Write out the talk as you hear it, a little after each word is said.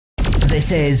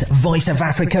This is Voice of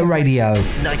Africa Radio,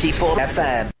 94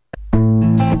 FM.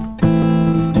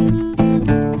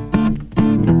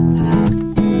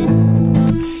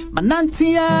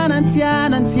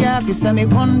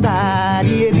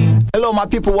 Hello, my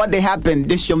people. What they happen?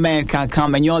 This your man can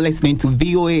come, and you're listening to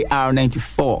VOA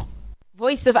R94.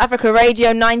 Voice of Africa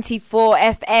Radio 94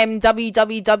 FM,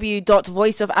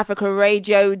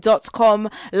 www.voiceofafricaradio.com,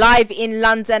 live in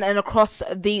London and across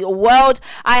the world.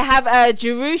 I have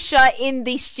Jerusha in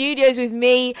the studios with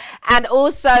me, and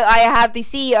also I have the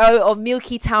CEO of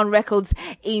Milky Town Records,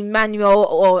 Emmanuel,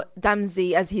 or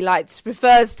Damsey as he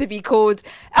prefers to be called.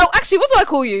 Oh, actually, what do I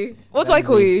call you? What do I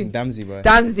call you? Damsey boy.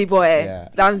 Damsey boy. Yeah.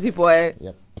 Damsey boy.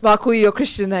 Yep. But I'll call you your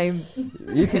Christian name.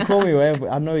 You can call me whatever.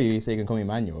 I know you, so you can call me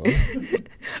Manuel.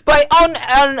 But on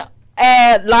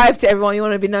air, live to everyone, you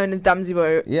want to be known as Damsey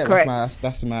Boy, yeah, correct?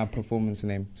 That's my performance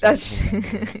name. So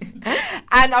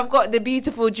and I've got the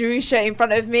beautiful Jerusha in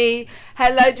front of me.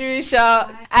 Hello,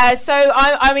 Jerusha. So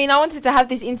I wanted to have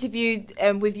this interview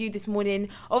with you this morning.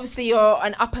 Obviously, you're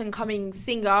an up-and-coming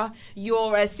singer.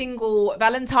 You're a single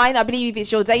Valentine. I believe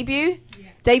it's your debut. Yeah.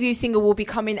 Debut single will be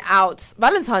coming out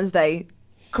Valentine's Day.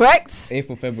 Correct? 8th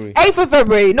of February. 8th of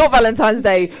February, not Valentine's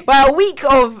Day. Well, a week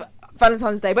of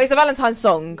Valentine's Day, but it's a Valentine's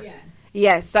song. Yeah.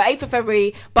 Yes, so 8th of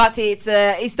February, but it's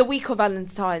the week of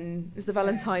Valentine. It's the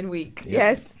Valentine week.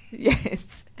 Yeah.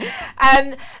 Yes.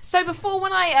 So before,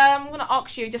 when I'm going to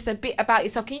ask you just a bit about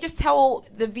yourself, can you just tell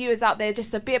the viewers out there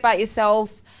just a bit about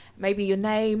yourself? Maybe your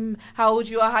name, how old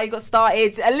you are, how you got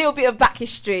started, a little bit of back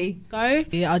history.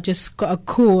 Yeah, I just got a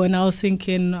call and I was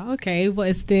thinking, okay, what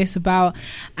is this about?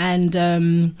 And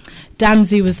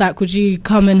Damsey was like, would you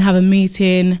come and have a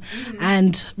meeting? Mm-hmm.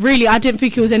 And really, I didn't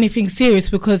think it was anything serious,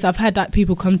 because I've had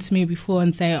people come to me before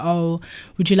and say, oh,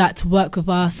 would you like to work with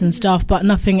us and stuff? But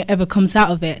nothing ever comes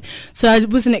out of it. So I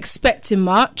wasn't expecting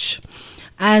much.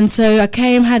 And so I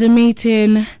came, had a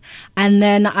meeting, and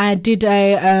then I did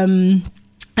a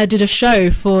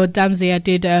show for Damsey. I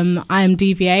did I Am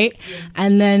Deviate,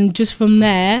 and then just from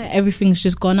there everything's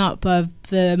just gone up. I've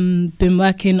been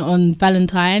working on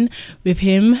Valentine with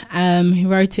him. He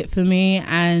wrote it for me,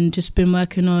 and just been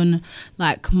working on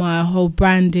my whole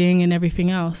branding and everything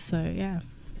else. So yeah.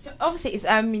 So obviously,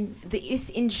 this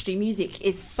industry, music,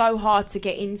 is so hard to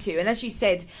get into. And as you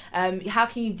said, how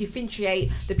can you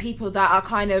differentiate the people that are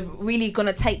kind of really going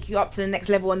to take you up to the next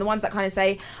level, and the ones that kind of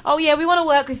say, oh yeah, we want to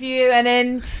work with you, and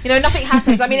then nothing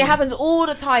happens. I mean, it happens all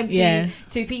the time to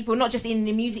people, not just in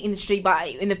the music industry, but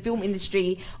in the film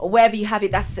industry or wherever you have it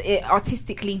that's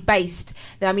artistically based.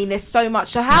 I mean, there's so much.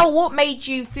 So what made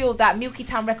you feel that Milky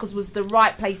Town Records was the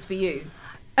right place for you?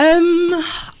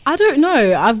 I don't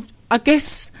know. I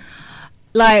guess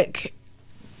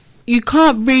you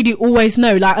can't really always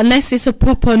know, unless it's a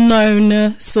proper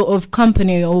known sort of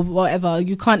company or whatever,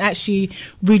 you can't actually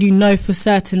really know for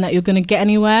certain that you're going to get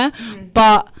anywhere.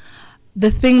 But the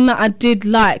thing that I did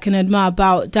like and admire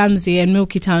about Damsey and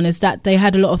Milky Town is that they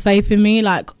had a lot of faith in me.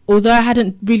 Although I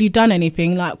hadn't really done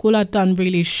anything, all I'd done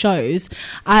really is shows.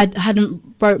 I hadn't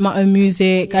wrote my own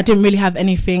music. I didn't really have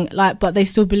anything, but they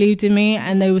still believed in me,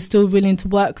 and they were still willing to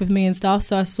work with me and stuff.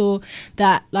 So I saw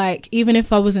that, even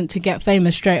if I wasn't to get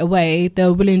famous straight away, they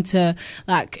were willing to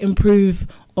improve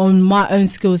on my own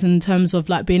skills in terms of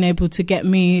being able to get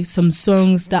me some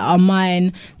songs that are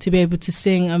mine to be able to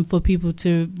sing, and for people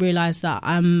to realise that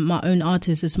I'm my own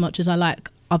artist as much as I like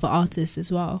other artists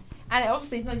as well. And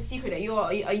obviously it's no secret that you're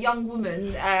a young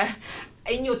woman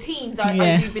in your teens,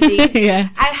 I do believe. Yeah.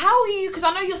 And how are you, because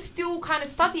I know you're still kind of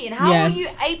studying, how are you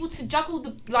able to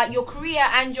juggle your career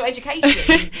and your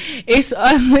education?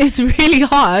 It's really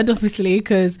hard, obviously,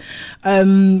 because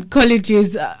college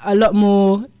is a lot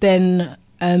more than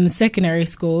secondary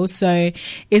school, so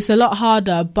it's a lot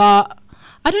harder. But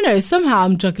I don't know, somehow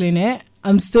I'm juggling it.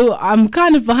 I'm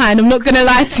kind of behind, I'm not gonna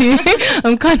lie to you.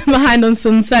 I'm kind of behind on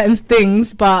some certain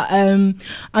things, but I'm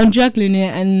juggling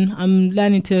it, and I'm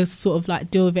learning to sort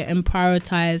of deal with it and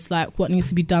prioritize what needs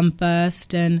to be done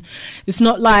first. And it's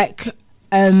not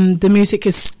the music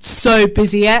is so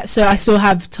busy yet, so I still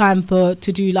have time to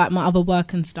do my other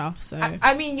work and stuff. So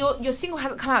I mean, your single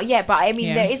hasn't come out yet, but I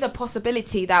mean, there is a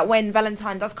possibility that when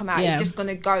Valentine does come out, it's just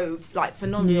gonna go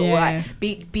phenomenal,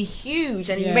 be huge,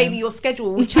 and maybe your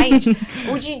schedule will change.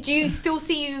 Or do you still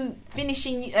see you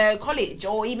finishing college,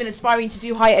 or even aspiring to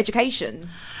do higher education?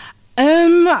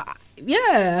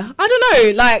 Yeah, I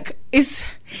don't know.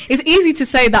 It's easy to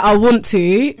say that I want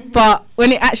to, but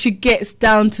when it actually gets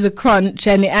down to the crunch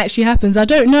and it actually happens, I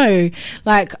don't know.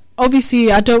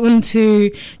 Obviously, I don't want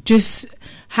to just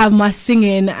have my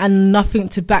singing and nothing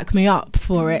to back me up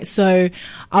for it. So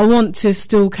I want to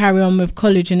still carry on with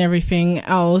college and everything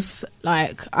else.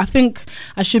 like, I think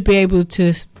I should be able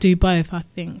to do both. I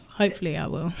think hopefully I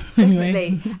will. Anyway.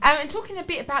 Definitely. And talking a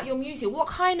bit about your music, what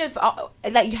kind of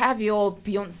like, you have your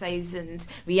Beyoncés and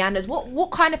Rihanna's,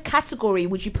 what kind of category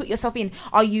would you put yourself in?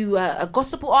 Are you a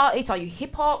gospel artist? Are you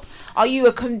hip hop? Are you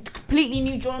a completely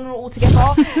new genre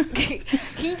altogether?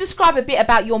 Can you describe a bit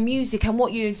about your music and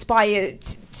what you inspire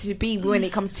to be when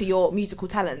it comes to your musical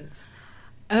talents?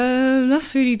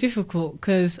 That's really difficult,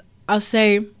 because I'll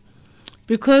say,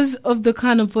 because of the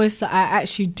kind of voice that I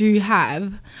actually do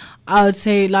have, I would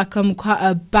say, like, I'm quite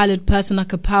a ballad person,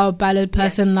 like a power ballad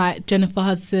person, like Jennifer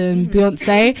Hudson,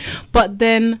 Beyonce. But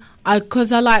then,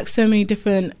 because I like so many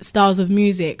different styles of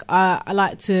music, I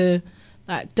like to,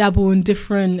 like, dabble in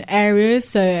different areas.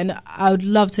 So, and I would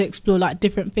love to explore, like,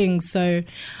 different things. So,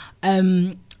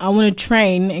 I want to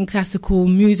train in classical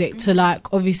music to,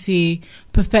 like, obviously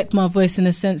perfect my voice, in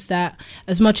the sense that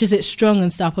as much as it's strong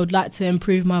and stuff, I would like to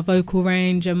improve my vocal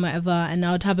range and whatever, and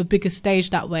I would have a bigger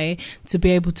stage that way to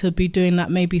be able to be doing, like,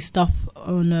 maybe stuff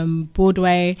on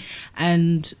Broadway,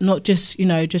 and not just, you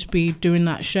know, just be doing,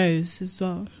 like, shows as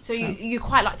well. So you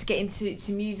quite like to get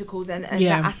into musicals and that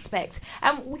aspect.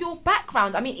 Your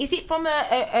background, I mean, is it from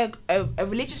a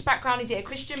religious background? Is it a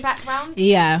Christian background?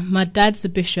 Yeah, my dad's a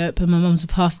bishop and my mum's a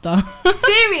pastor.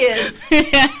 Serious?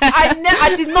 Yeah.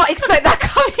 I did not expect that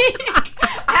coming.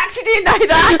 I actually didn't know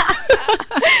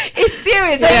that. It's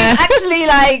serious. Yeah. It's actually,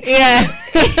 like...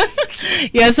 Yeah.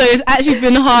 Yeah, so it's actually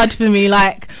been hard for me,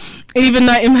 like, even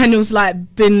though Emmanuel's,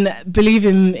 like, been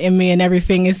believing in me and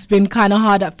everything, it's been kind of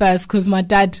hard at first, because my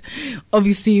dad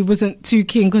obviously wasn't too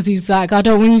keen, because he's like, I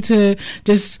don't want you to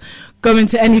just go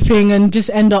into anything and just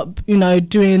end up, you know,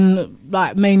 doing,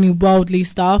 like, mainly worldly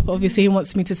stuff. Obviously he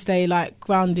wants me to stay, like,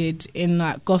 grounded in,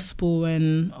 like, gospel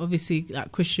and obviously,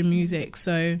 like, Christian music.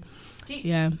 So do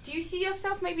you see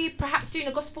yourself maybe perhaps doing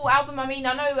a gospel album? I mean,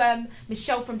 I know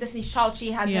Michelle from Destiny's Child,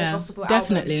 she has her gospel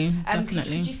definitely, album.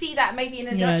 Definitely. Could you see that maybe in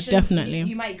a direction definitely.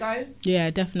 You might go? Yeah,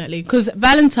 definitely. Because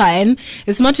Valentine,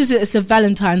 as much as it's a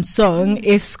Valentine song,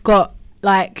 it's got,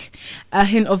 like, a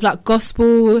hint of, like,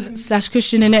 gospel /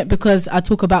 Christian in it, because I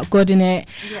talk about God in it,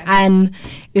 and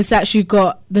it's actually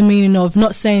got the meaning of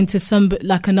not saying to somebody,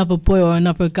 like, another boy or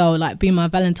another girl, like, be my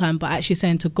Valentine, but actually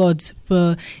saying to God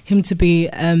for him to be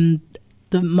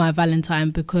my Valentine,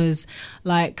 because,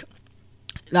 like,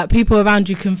 people around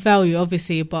you can fail you,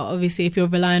 obviously, but obviously if you're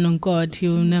relying on God,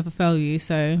 he'll never fail you.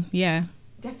 So yeah.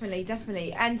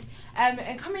 Definitely. And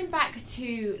coming back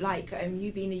to, like,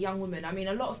 you being a young woman, I mean,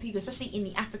 a lot of people, especially in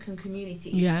the African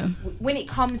community, when it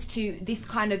comes to this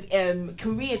kind of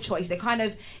career choice,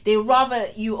 they rather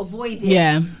you avoid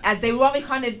it, as they rather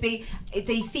kind of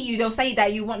they see you, they'll say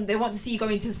that they want to see you go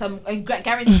into some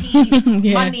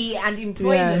guaranteed money and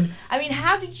employment. I mean,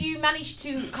 how did you manage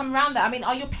to come around that? I mean,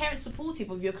 are your parents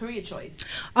supportive of your career choice?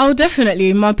 Oh,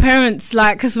 definitely. My parents,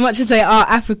 like, as much as they are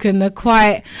African, they're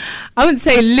quite, I wouldn't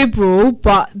say liberal,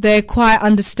 but they're quite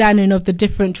understanding of the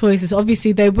different choices.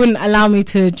 Obviously they wouldn't allow me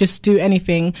to just do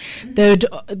anything.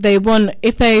 They want,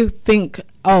 if they think,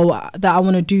 oh, that I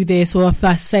want to do this, or if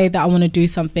I say that I want to do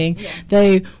something,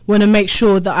 they want to make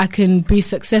sure that I can be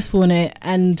successful in it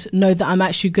and know that I'm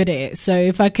actually good at it. So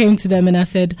if I came to them and I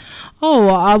said, oh,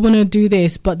 I want to do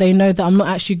this, but they know that I'm not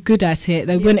actually good at it,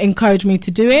 they wouldn't encourage me to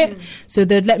do it. So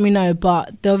they'd let me know,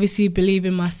 but they obviously believe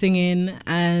in my singing,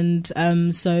 and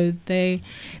so they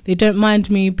don't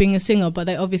mind me being a singer, but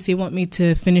they obviously want me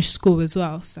to finish school as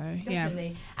well. So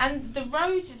definitely. And the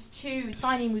road to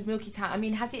signing with Milky Town, I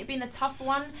mean, has it been a tough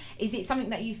one? Is it something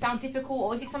that you found difficult,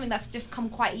 or is it something that's just come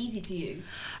quite easy to you?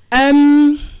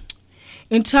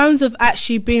 In terms of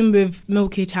actually being with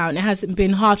Milky Town, it hasn't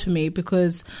been hard for me,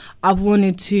 because I've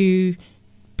wanted to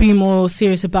be more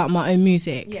serious about my own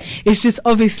music. It's just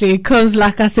obviously because,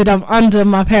 like I said, I'm under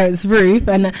my parents' roof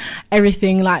and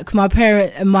everything. Like,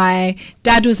 my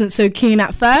dad wasn't so keen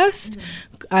at first,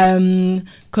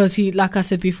 because he, like I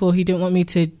said before, he didn't want me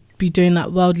to be doing, like,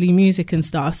 worldly music and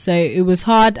stuff. So it was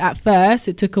hard at first.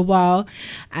 It took a while,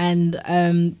 and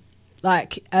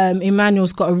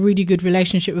Emmanuel's got a really good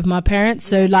relationship with my parents.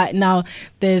 So, like, now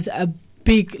there's a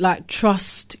big, like,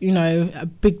 trust, you know, a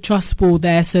big trust ball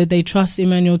there. So they trust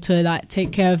Emmanuel to, like,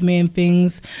 take care of me and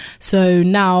things. So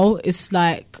now it's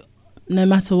like, no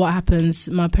matter what happens,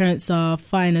 my parents are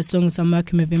fine as long as I'm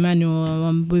working with Emmanuel, or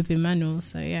I'm with Emmanuel.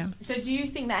 So yeah. So do you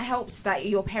think that helps that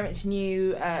your parents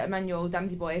knew Emmanuel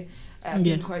Damsey Boy?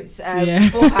 Quotes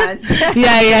beforehand.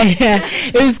 yeah.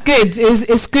 It was good.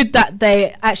 It's good that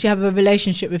they actually have a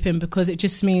relationship with him, because it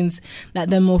just means that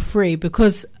they're more free.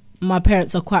 Because my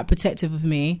parents are quite protective of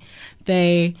me,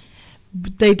 they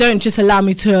don't just allow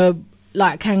me to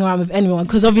like hang around with anyone,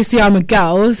 because obviously I'm a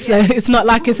girl, so it's not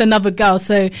like it's another girl.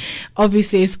 So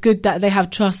obviously it's good that they have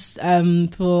trust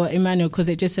for Emmanuel, because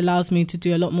it just allows me to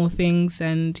do a lot more things.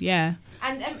 And yeah.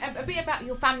 And a bit about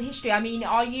your family history. I mean,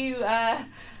 are you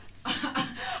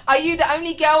are you the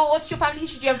only girl? What's your family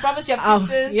history? Do you have brothers? Do you have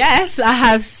sisters? Yes, I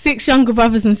have 6 younger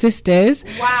brothers and sisters.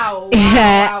 Wow.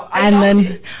 Yeah, wow.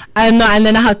 and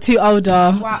then I have 2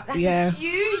 older. Wow, that's yeah. a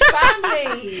huge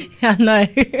family. I know.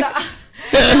 So,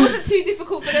 it wasn't too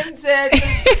difficult for them to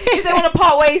if they want to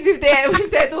part ways with their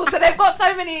daughter. They've got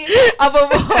so many other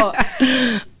more.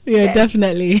 Yeah, yes,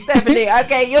 definitely.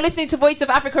 Okay, you're listening to Voice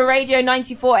of Africa Radio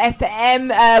 94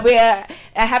 FM. We're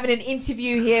having an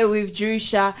interview here with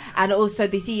Jerusha and also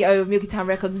the CEO of Milky Town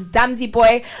Records, Damsey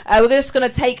Boy. We're just going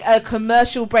to take a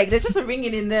commercial break. There's just a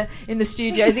ringing in the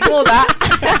studios. Ignore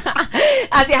that.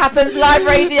 As it happens, live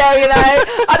radio, you know.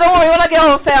 I don't worry, when I get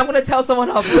off air, I'm going to tell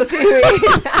someone off. We'll see who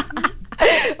it is.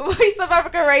 Voice of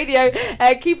Africa Radio,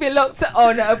 keep it locked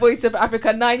on Voice of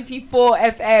Africa 94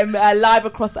 FM, live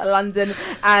across London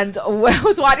and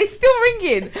worldwide. It's still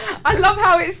ringing. I love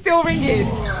how it's still ringing.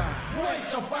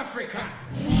 Voice of Africa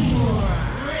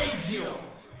Radio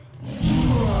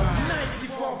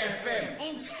 94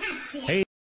 FM.